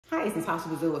Hi, it's Natasha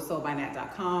Bazile with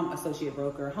SoldByNat.com, associate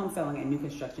broker, home selling, and new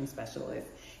construction specialist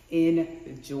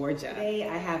in Georgia. Today,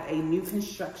 I have a new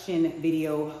construction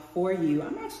video for you.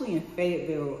 I'm actually in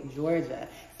Fayetteville, Georgia.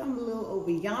 So I'm a little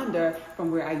over yonder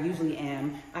from where I usually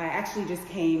am. I actually just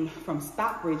came from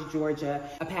Stockbridge, Georgia.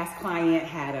 A past client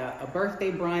had a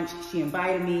birthday brunch. She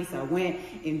invited me, so I went,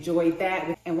 enjoyed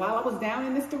that. And while I was down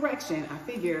in this direction, I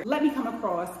figured, let me come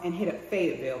across and hit up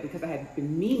Fayetteville because I had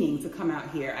been meaning to come out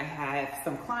here. I have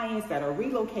some clients that are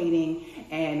relocating,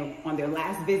 and on their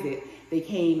last visit, they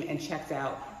came and checked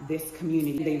out this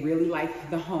community. They really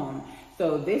liked the home.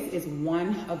 So this is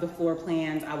one of the floor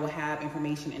plans. I will have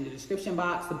information in the description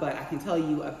box, but I can tell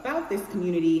you about this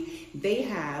community. They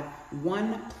have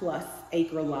 1+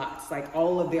 acre lots, like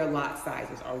all of their lot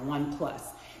sizes are 1+.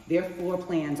 Their floor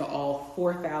plans are all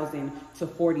 4,000 to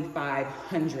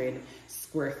 4,500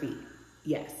 square feet.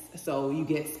 Yes, so you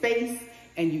get space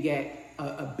and you get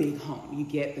a big home. You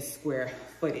get the square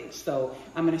footage. So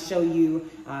I'm going to show you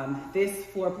this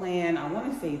floor plan. I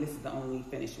want to say this is the only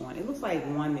finished one. It looks like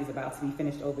one is about to be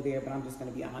finished over there, but I'm just going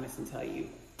to be honest and tell you,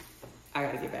 I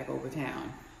got to get back over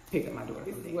town, pick up my daughter.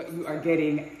 This is what you are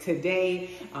getting today.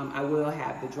 I will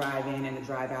have the drive-in and the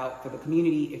drive-out for the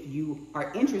community. If you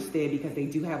are interested, because they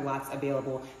do have lots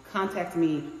available, contact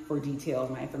me for details.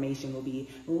 My information will be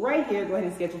right here. Go ahead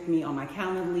and schedule for me on my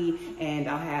Calendly, and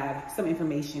I'll have some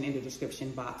information in the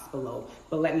description box below.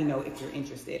 But let me know if you're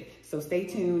interested. So stay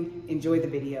tuned. Enjoy the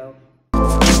video.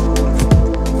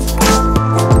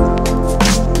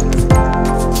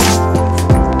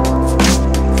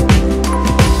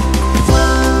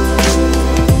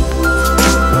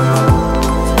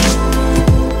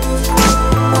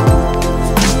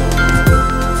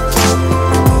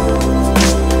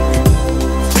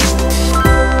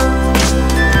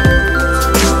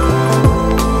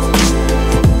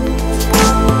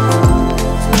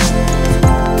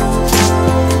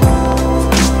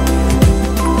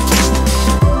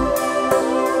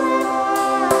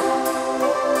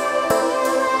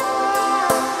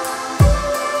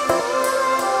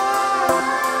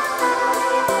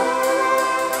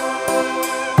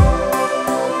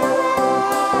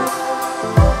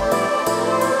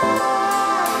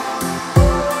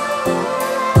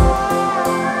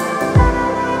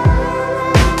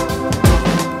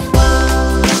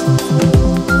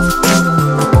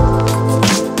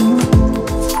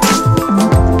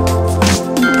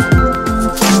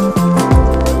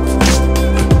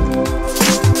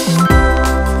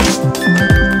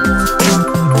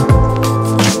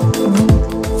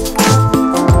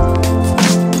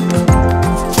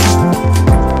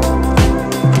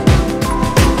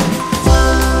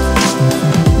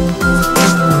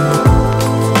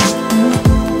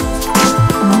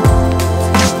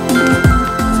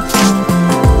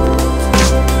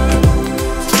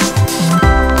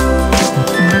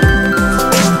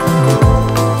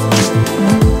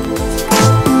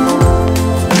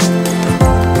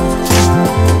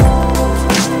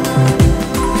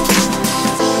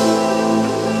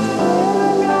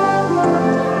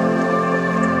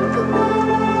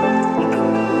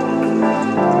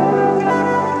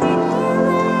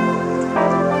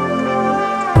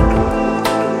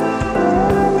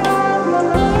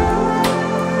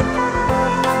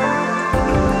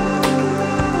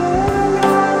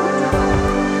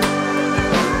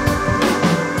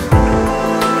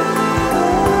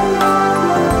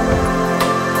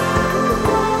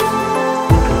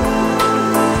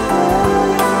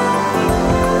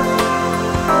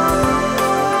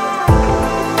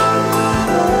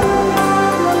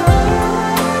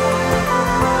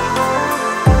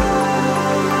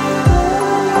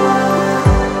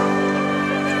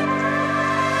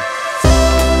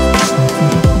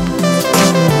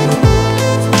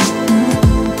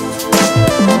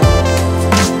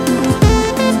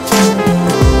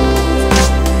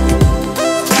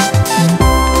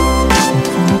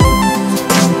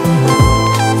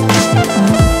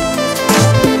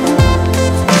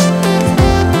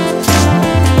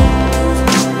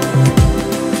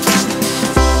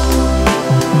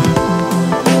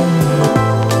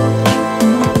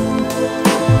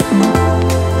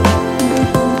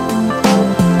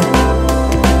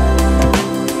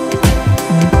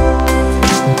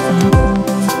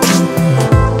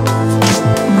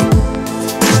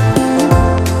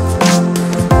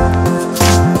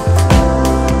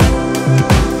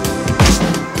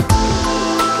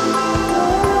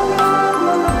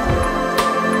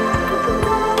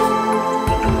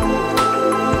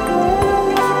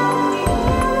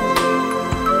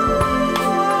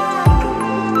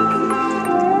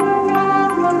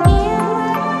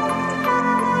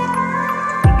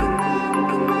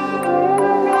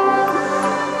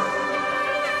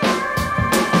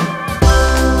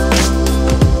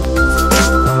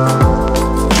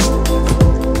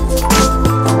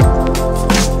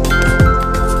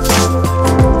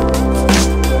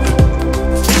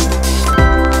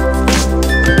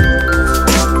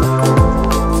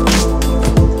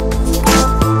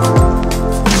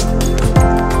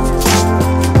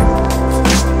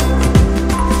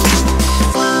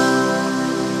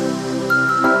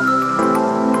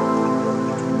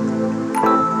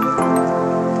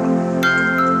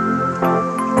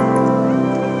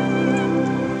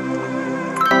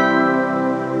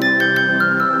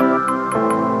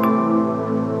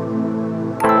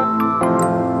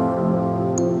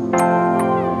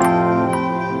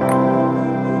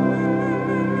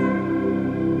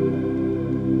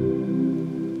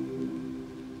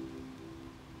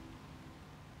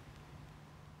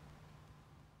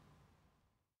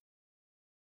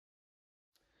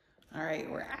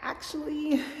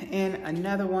 actually in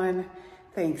another one.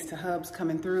 Thanks to Hubs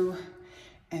coming through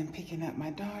and picking up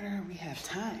my daughter. We have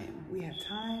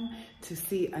time to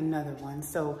see another one.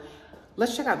 So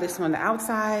let's check out this one. The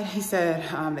outside, he said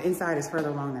the inside is further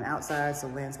along than outside, so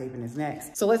landscaping is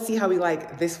next. So let's see how we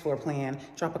like this floor plan.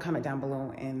 Drop a comment down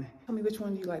below and tell me which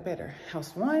one you like better,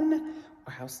 house 1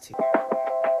 or house 2.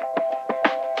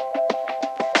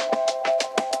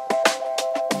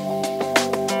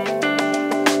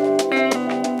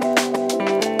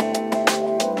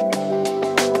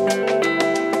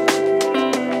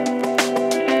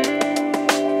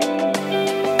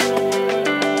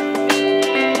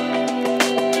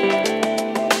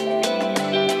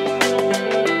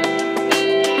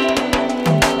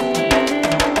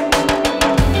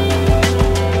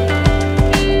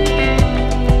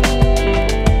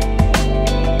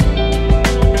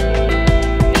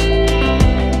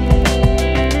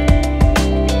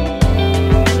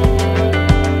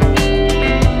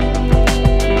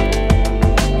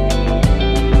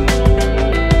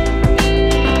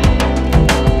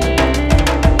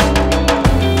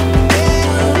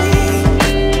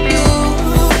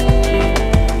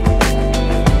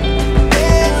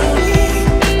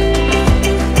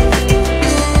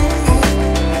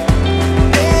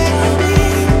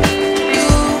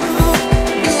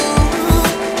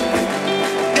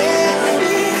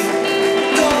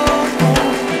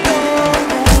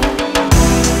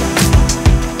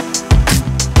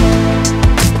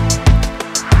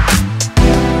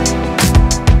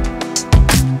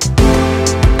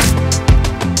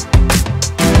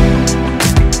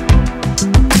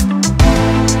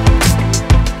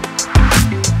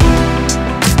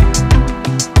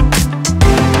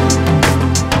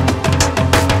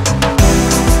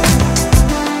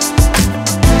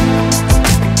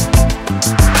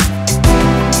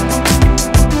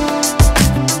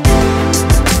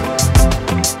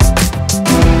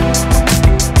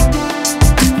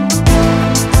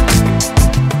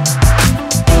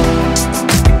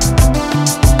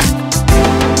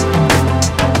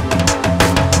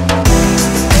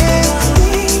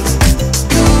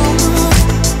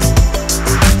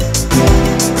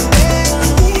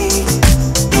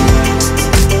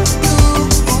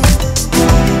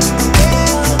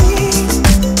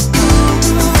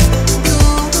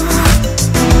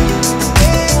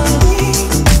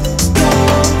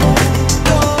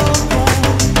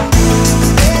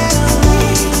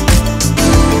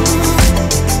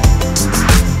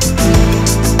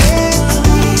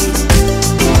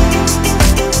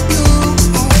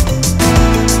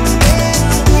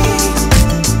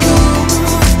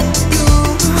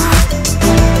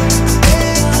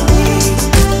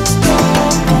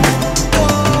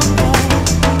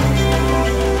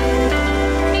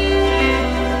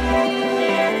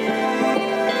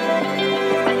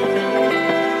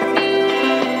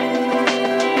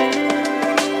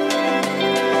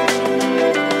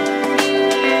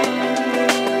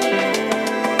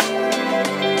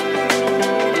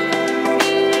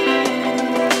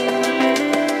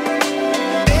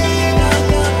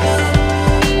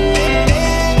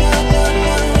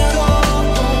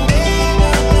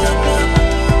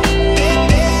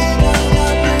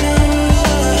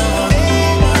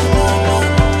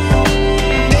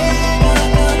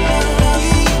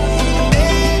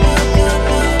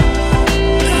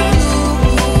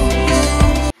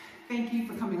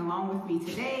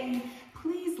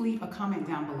 Comment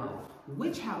down below,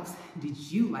 which house did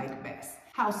you like best?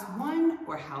 House 1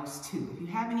 or house 2? If you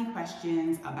have any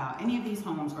questions about any of these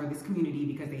homes or this community,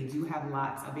 because they do have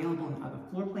lots available and other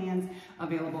floor plans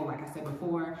available, like I said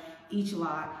before, each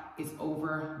lot is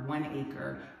over 1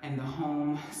 acre and the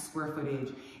home square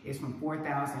footage is from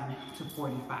 4,000 to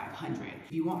 4,500.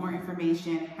 If you want more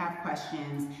information, have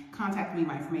questions, contact me.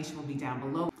 My information will be down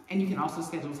below. And you can also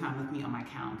schedule time with me on my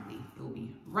Calendly. It will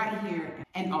be right here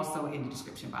and also in the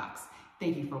description box.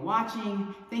 Thank you for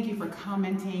watching. Thank you for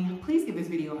commenting. Please give this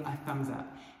video a thumbs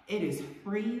up. It is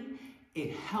free.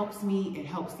 It helps me. It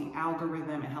helps the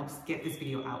algorithm. It helps get this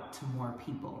video out to more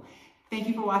people. Thank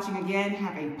you for watching again.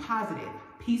 Have a positive,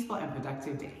 peaceful, and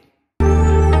productive day.